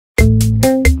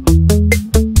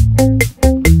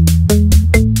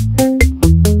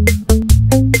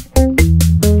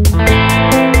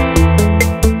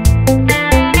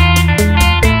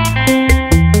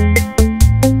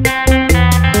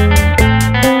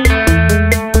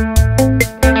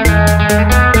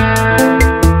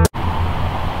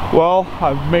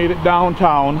I've made it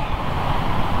downtown.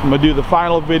 I'm gonna do the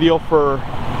final video for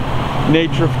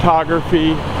nature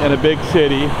photography in a big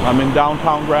city. I'm in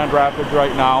downtown Grand Rapids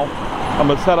right now. I'm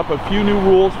gonna set up a few new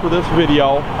rules for this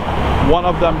video. One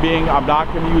of them being I'm not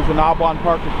gonna use the Audubon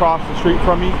Park across the street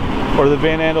from me or the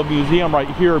Van Andel Museum right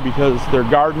here because their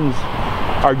gardens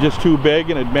are just too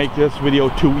big and it'd make this video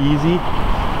too easy.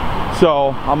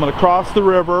 So I'm gonna cross the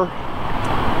river.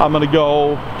 I'm gonna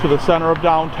go to the center of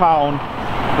downtown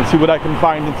and see what I can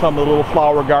find in some of the little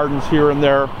flower gardens here and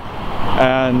there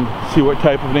and see what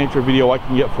type of nature video I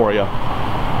can get for you.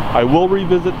 I will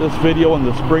revisit this video in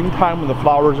the springtime when the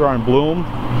flowers are in bloom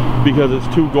because it's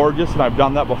too gorgeous and I've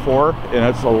done that before and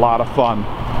it's a lot of fun.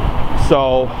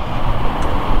 So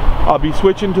I'll be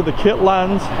switching to the kit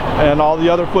lens and all the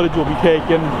other footage will be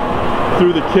taken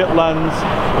through the kit lens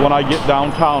when I get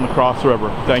downtown across the river.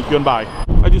 Thank you and bye.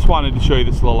 I just wanted to show you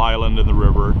this little island in the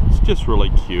river. It's just really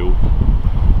cute.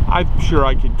 I'm sure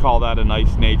I could call that a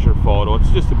nice nature photo. It's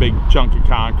just a big chunk of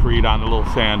concrete on a little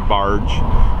sand barge.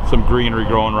 Some greenery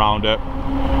growing around it.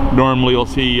 Normally you'll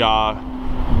see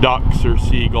ducks or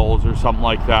seagulls or something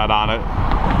like that on it.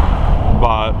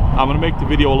 But I'm going to make the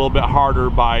video a little bit harder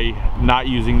by not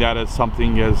using that as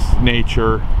something as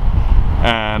nature.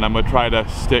 And I'm going to try to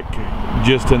stick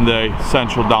just in the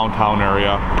central downtown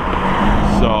area.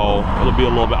 So it'll be a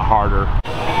little bit harder.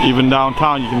 Even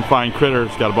downtown you can find critters.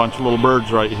 Got a bunch of little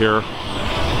birds right here.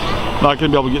 Not going to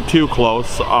be able to get too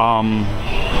close,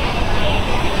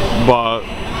 but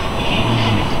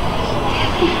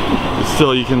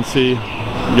still you can see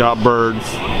you got birds.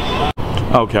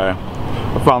 Okay,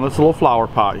 I found this little flower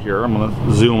pot here. I'm going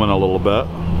to zoom in a little bit.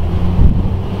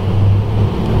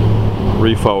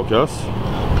 Refocus.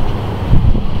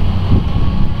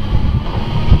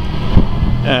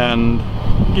 And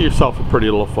get yourself a pretty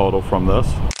little photo from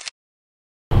this.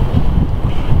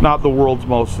 Not the world's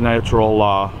most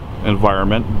natural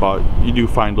environment, but you do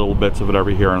find little bits of it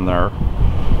every here and there.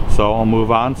 So I'll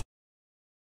move on.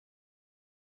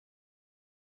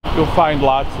 You'll find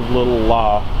lots of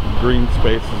little green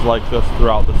spaces like this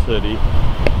throughout the city.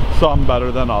 Some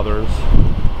better than others,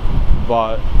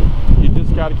 but you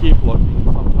just got to keep looking.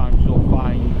 Sometimes you'll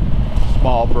find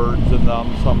small birds in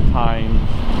them, sometimes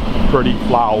pretty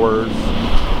flowers.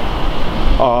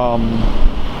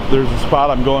 There's a spot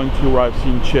I'm going to where I've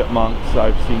seen chipmunks,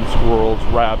 I've seen squirrels,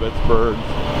 rabbits, birds.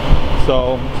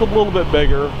 So it's a little bit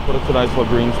bigger, but it's a nice little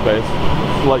green space.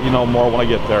 Just to let you know more when I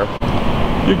get there.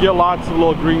 You get lots of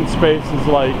little green spaces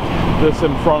like this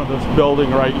in front of this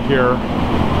building right here.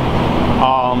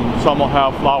 Some will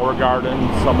have flower gardens,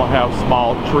 some will have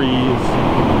small trees.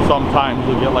 Sometimes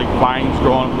you'll get like vines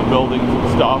growing in the buildings and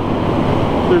stuff.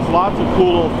 There's lots of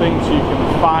cool little things you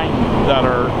can find that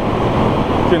are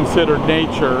considered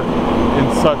nature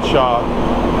in such a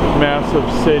massive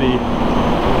city.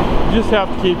 You just have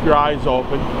to keep your eyes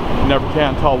open. You never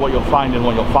can tell what you'll find and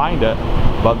when you'll find it,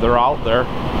 but they're out there.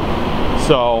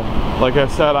 So, like I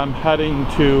said, I'm heading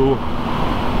to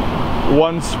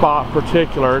one spot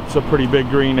particular. It's a pretty big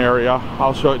green area.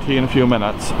 I'll show it to you in a few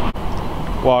minutes.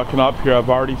 Walking up here, I've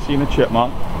already seen a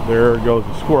chipmunk. There goes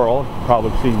a squirrel. You've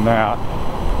probably seen that.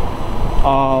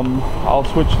 I'll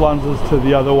switch lenses to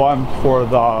the other one for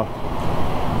the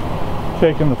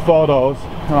taking the photos,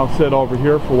 and I'll sit over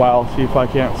here for a while, see if I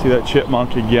can't see that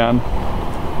chipmunk again.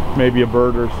 Maybe a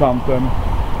bird or something.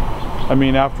 I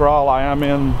mean, after all, I am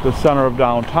in the center of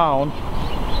downtown,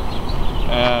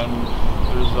 and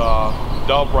there's a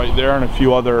dove right there and a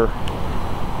few other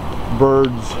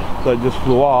birds that just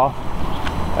flew off,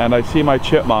 and I see my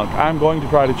chipmunk. I'm going to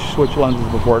try to switch lenses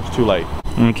before it's too late.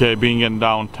 Okay, being in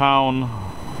downtown,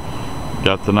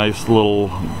 got the nice little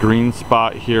green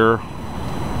spot here.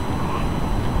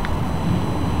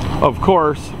 Of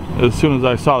course, as soon as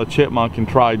I saw the chipmunk and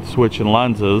tried switching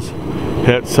lenses,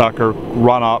 hit sucker,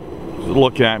 run up,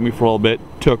 looking at me for a little bit,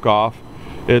 took off.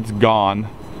 It's gone.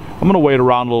 I'm gonna wait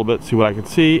around a little bit, see what I can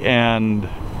see, and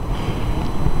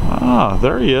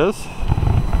there he is.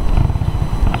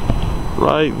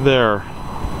 Right there.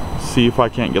 See if I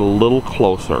can't get a little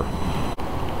closer.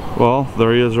 Well,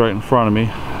 there he is right in front of me.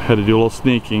 Had to do a little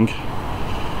sneaking.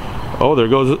 Oh, there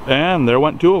goes, and there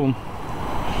went two of them.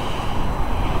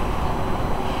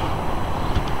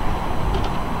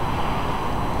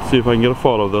 See if I can get a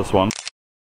photo of this one.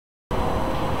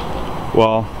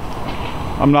 Well,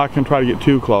 I'm not going to try to get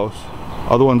too close.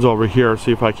 Other one's over here,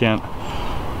 see if I can't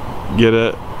get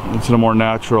it. It's in a more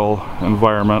natural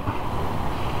environment.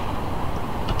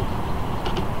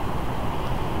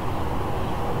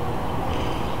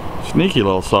 Sneaky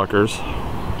little suckers.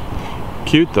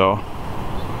 Cute though.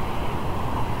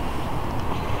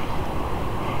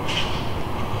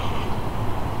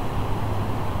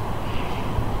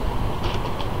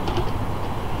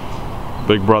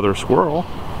 Big brother squirrel.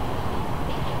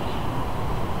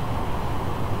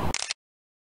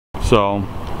 So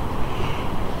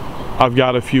I've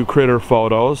got a few critter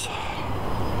photos,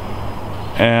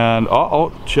 and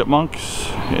uh-oh, chipmunks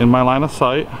in my line of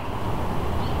sight,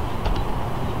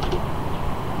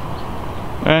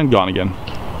 and gone again,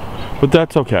 but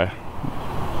that's okay.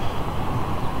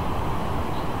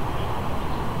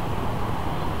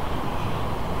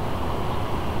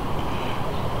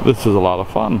 This is a lot of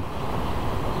fun.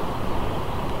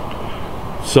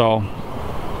 So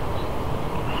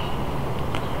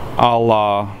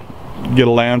I'll get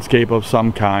a landscape of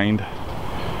some kind,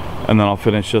 and then I'll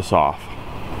finish this off.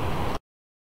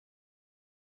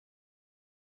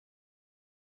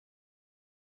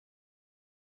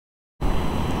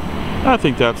 I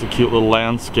think that's a cute little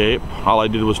landscape. All I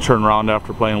did was turn around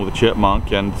after playing with a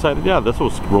chipmunk and decided, yeah, this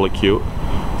was really cute.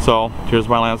 So here's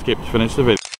my landscape to finish the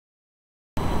video.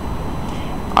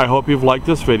 I hope you've liked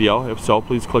this video. If so,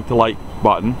 please click the like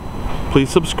button. Please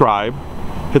subscribe.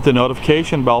 Hit the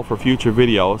notification bell for future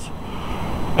videos.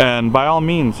 And by all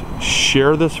means,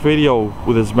 share this video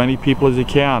with as many people as you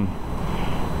can.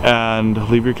 And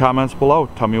leave your comments below.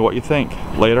 Tell me what you think.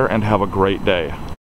 Later, and have a great day.